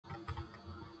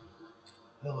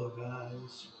Hello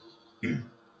guys,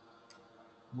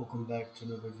 welcome back to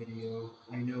another video.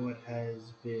 I know it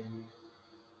has been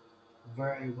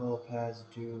very well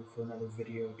past due for another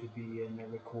video to be in a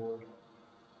record,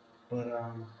 but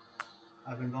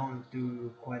I've been going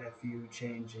through quite a few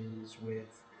changes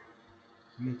with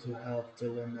mental health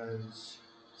dilemmas,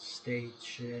 state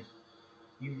shit,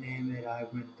 you name it, I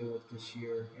went through it this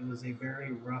year. It was a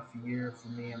very rough year for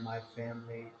me and my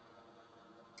family,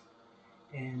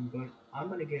 but I'm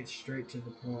gonna get straight to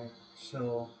the point.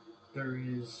 So there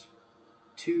is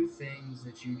two things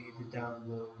that you need to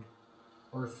download,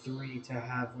 or three to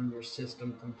have on your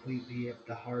system completely if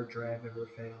the hard drive ever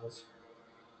fails.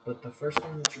 But the first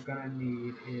thing that you're gonna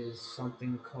need is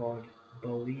something called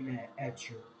Balena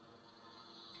Etcher,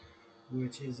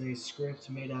 which is a script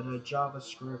made out of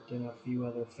JavaScript and a few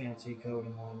other fancy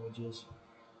coding languages.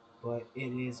 But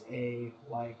it is a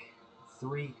like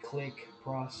 3-click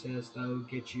process that will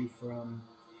get you from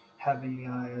having the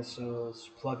ISOs,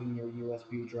 plugging your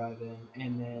USB drive in,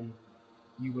 and then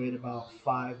you wait about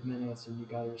 5 minutes and you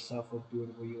got yourself a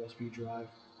bootable USB drive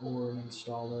or an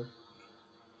installer.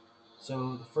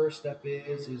 So the first step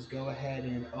is go ahead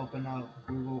and open up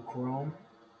Google Chrome.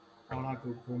 Oh, not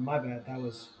Google Chrome. My bad. That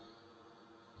was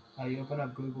you open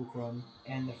up Google Chrome,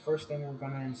 and the first thing we're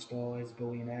gonna install is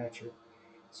Balena Etcher.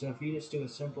 So if you just do a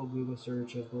simple Google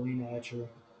search of Balena Etcher,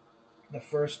 the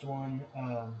first one,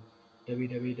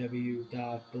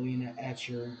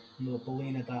 www.balenaetcher, no,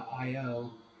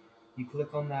 balena.io. You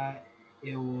click on that,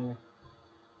 it will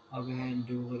I'll go ahead and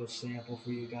do a little sample for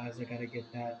you guys. I gotta get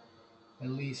that at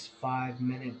least 5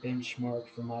 minute benchmark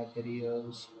for my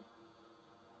videos.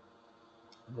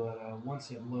 But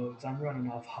once it loads, I'm running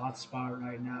off hotspot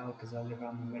right now because I live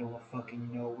out in the middle of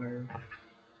fucking nowhere.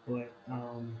 But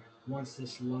once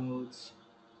this loads,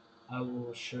 I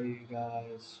will show you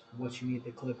guys what you need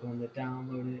to click on to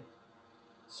download it.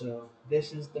 So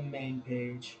this is the main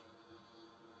page.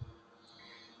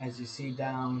 As you see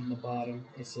down the bottom,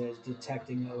 it says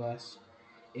detecting OS.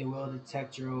 It will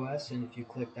detect your OS, and if you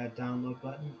click that download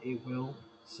button, it will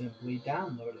simply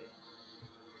download it.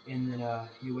 And then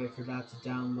you wait for that to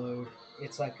download.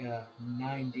 It's like a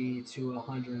 90 to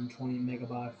 120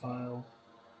 megabyte file.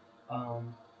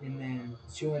 And then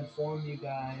to inform you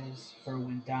guys for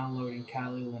when downloading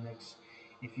Kali Linux,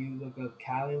 if you look up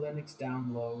Kali Linux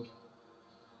download,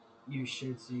 you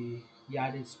should see. Yeah, I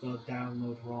did spell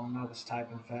download wrong. I was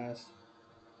typing fast.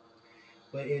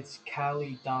 But it's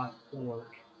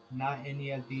Kali.org, not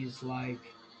any of these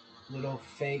like little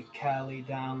fake Kali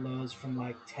downloads from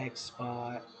like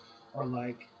TechSpot or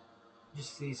like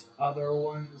just these other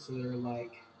ones that are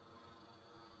like,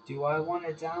 do I want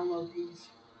to download these?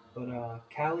 But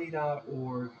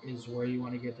Kali.org is where you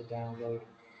want to get the download.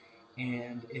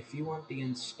 And if you want the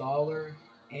installer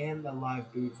and the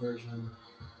live boot version,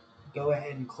 go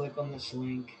ahead and click on this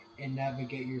link and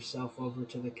navigate yourself over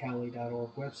to the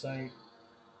Kali.org website,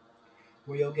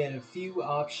 where you'll get a few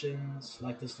options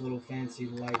like this little fancy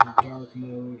light and dark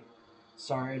mode.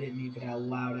 Sorry, I didn't need that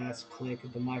loud ass click.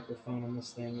 The microphone on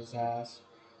this thing is ass.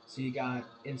 So you got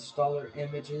installer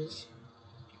images,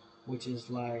 which is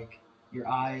like your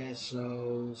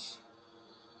ISOs,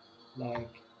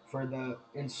 like for the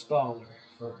installer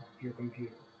for your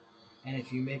computer. And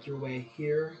if you make your way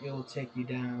here, it will take you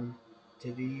down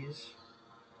to these,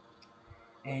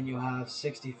 and you'll have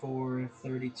 64,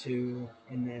 32,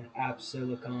 and then App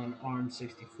Silicon ARM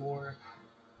 64.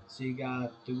 So you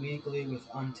got the weekly with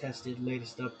untested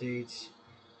latest updates.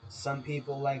 Some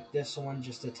people like this one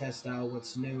just to test out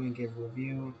what's new and give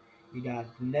review. You got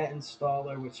the net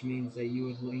installer, which means that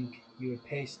you would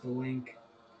paste the link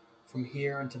from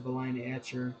here into Balena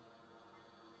Etcher,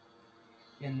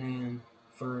 and then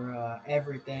for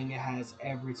everything, it has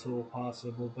every tool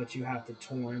possible, but you have to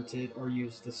torrent it or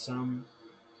use the sum,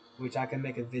 which I can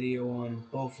make a video on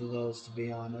both of those to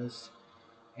be honest.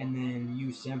 And then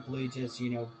you simply just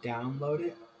download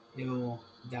it. It'll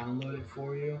download it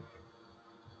for you.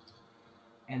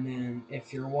 And then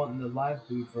if you're wanting the live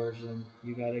boot version,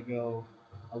 you got to go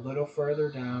a little further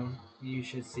down. You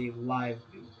should see live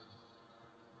boot,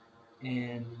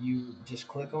 and you just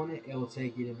click on it. It will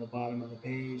take you to the bottom of the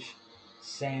page.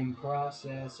 Same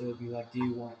process. It would be like, do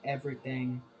you want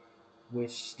everything,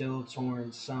 which still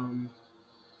torrents some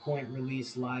point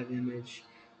release live image,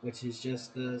 which is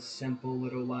just the simple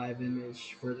little live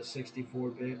image for the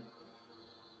 64-bit.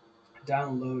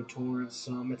 Download torrents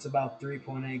some. It's about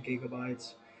 3.8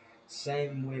 gigabytes.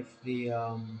 Same with the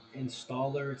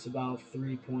installer. It's about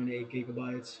 3.8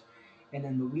 gigabytes. And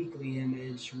then the weekly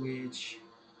image, which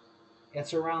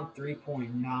it's around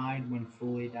 3.9 when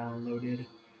fully downloaded.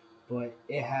 but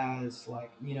it has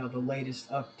like the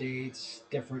latest updates,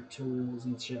 different tools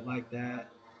and shit like that.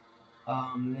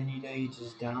 Then you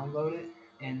just download it,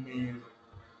 and then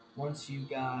once you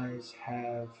guys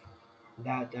have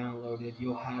that downloaded,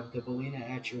 you'll have the Balena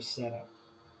Etcher setup.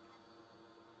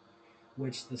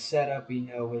 Which the setup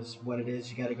is what it is.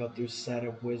 You got to go through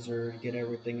Setup Wizard, get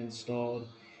everything installed,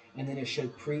 and then it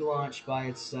should pre-launch by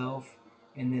itself,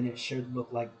 and then it should look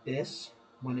like this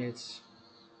when it's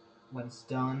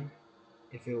done.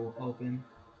 If it will open,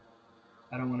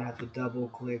 I don't want to have to double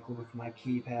click with my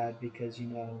keypad because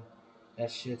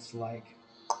that shit's like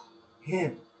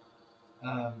him.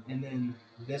 And then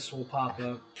this will pop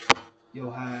up.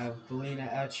 You'll have Balena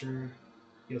Etcher.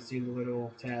 You'll see the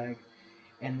little tag.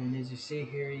 And then as you see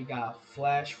here, you got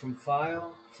flash from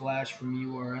file, flash from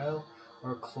URL,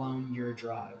 or clone your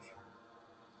drive.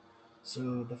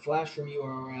 So the flash from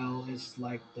URL is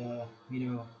like the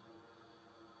URL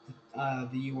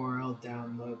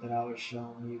download that I was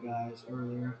showing you guys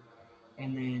earlier.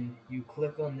 And then you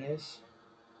click on this,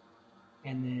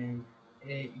 and then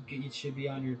it should be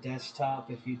on your desktop.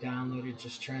 If you download it,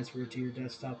 just transfer it to your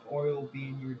desktop, or it will be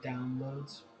in your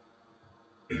downloads.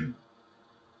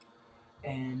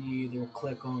 And you either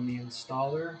click on the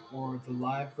installer or the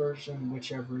live version,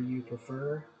 whichever you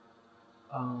prefer.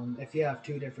 If you have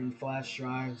two different flash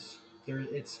drives,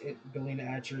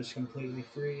 Balena Etcher is completely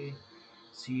free.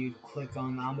 So you click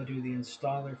on, I'm gonna do the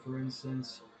installer for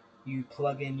instance. You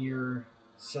plug in your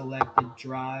selected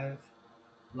drive.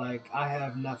 Like I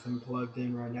have nothing plugged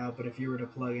in right now, but if you were to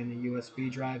plug in a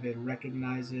USB drive, it'd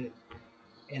recognize it,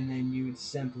 and then you would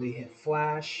simply hit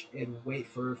flash and wait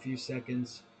for a few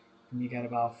seconds. And you got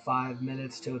about 5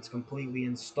 minutes till it's completely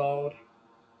installed,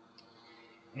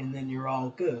 and then you're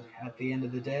all good. At the end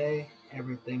of the day,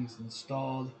 everything's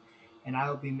installed, and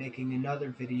I'll be making another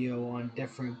video on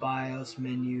different BIOS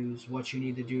menus, what you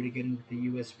need to do to get into the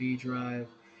USB drive,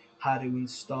 how to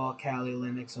install Kali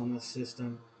Linux on the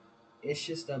system. It's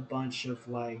just a bunch of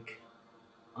like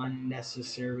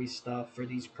unnecessary stuff for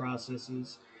these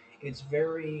processes. It's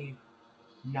very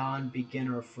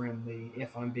non-beginner friendly,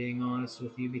 if I'm being honest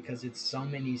with you, because it's so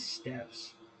many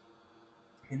steps.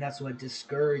 And that's what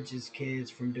discourages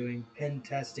kids from doing pen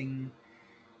testing,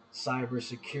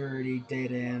 cybersecurity,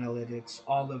 data analytics,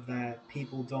 all of that.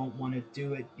 People don't want to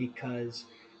do it because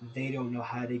they don't know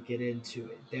how to get into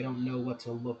it. They don't know what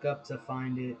to look up to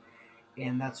find it.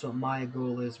 And that's what my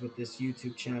goal is with this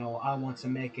YouTube channel. I want to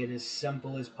make it as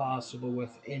simple as possible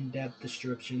with in-depth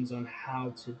descriptions on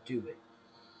how to do it.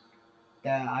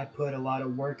 That I put a lot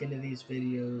of work into these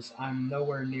videos. I'm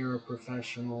nowhere near a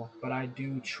professional, but I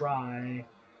do try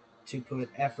to put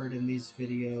effort in these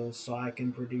videos so I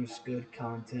can produce good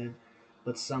content.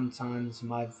 But sometimes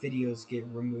my videos get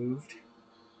removed.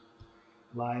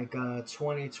 Like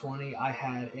 2020, I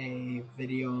had a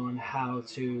video on how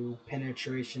to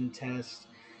penetration test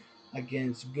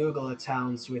against Google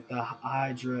accounts with the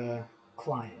Hydra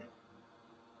client.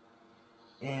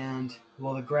 And,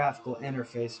 well, the graphical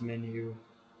interface menu,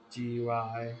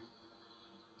 GUI.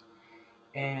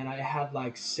 And I had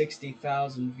like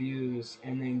 60,000 views,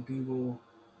 and then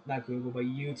not Google, but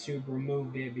YouTube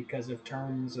removed it because of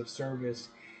terms of service,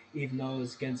 even though it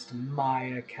was against my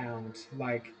account.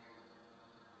 Like,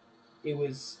 it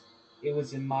was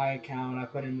in my account. I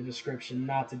put in the description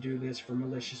not to do this for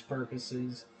malicious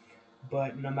purposes.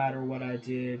 But no matter what I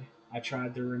did, I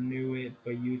tried to renew it,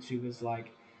 but YouTube was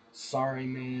like, sorry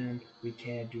man, we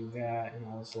can't do that. And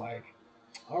I was like,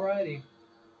 alrighty.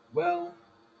 Well,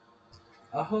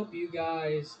 I hope you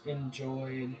guys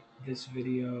enjoyed this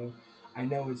video. I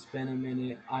know it's been a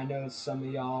minute. I know some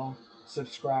of y'all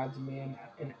subscribed to me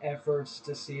in efforts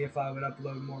to see if I would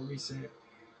upload more recent.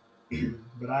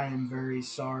 But I am very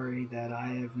sorry that I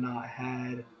have not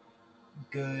had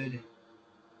good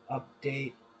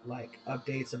updates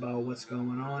about what's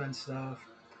going on and stuff.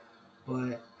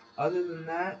 But other than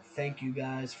that, thank you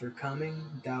guys for coming.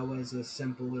 That was a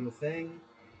simple little thing,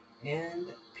 and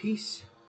peace.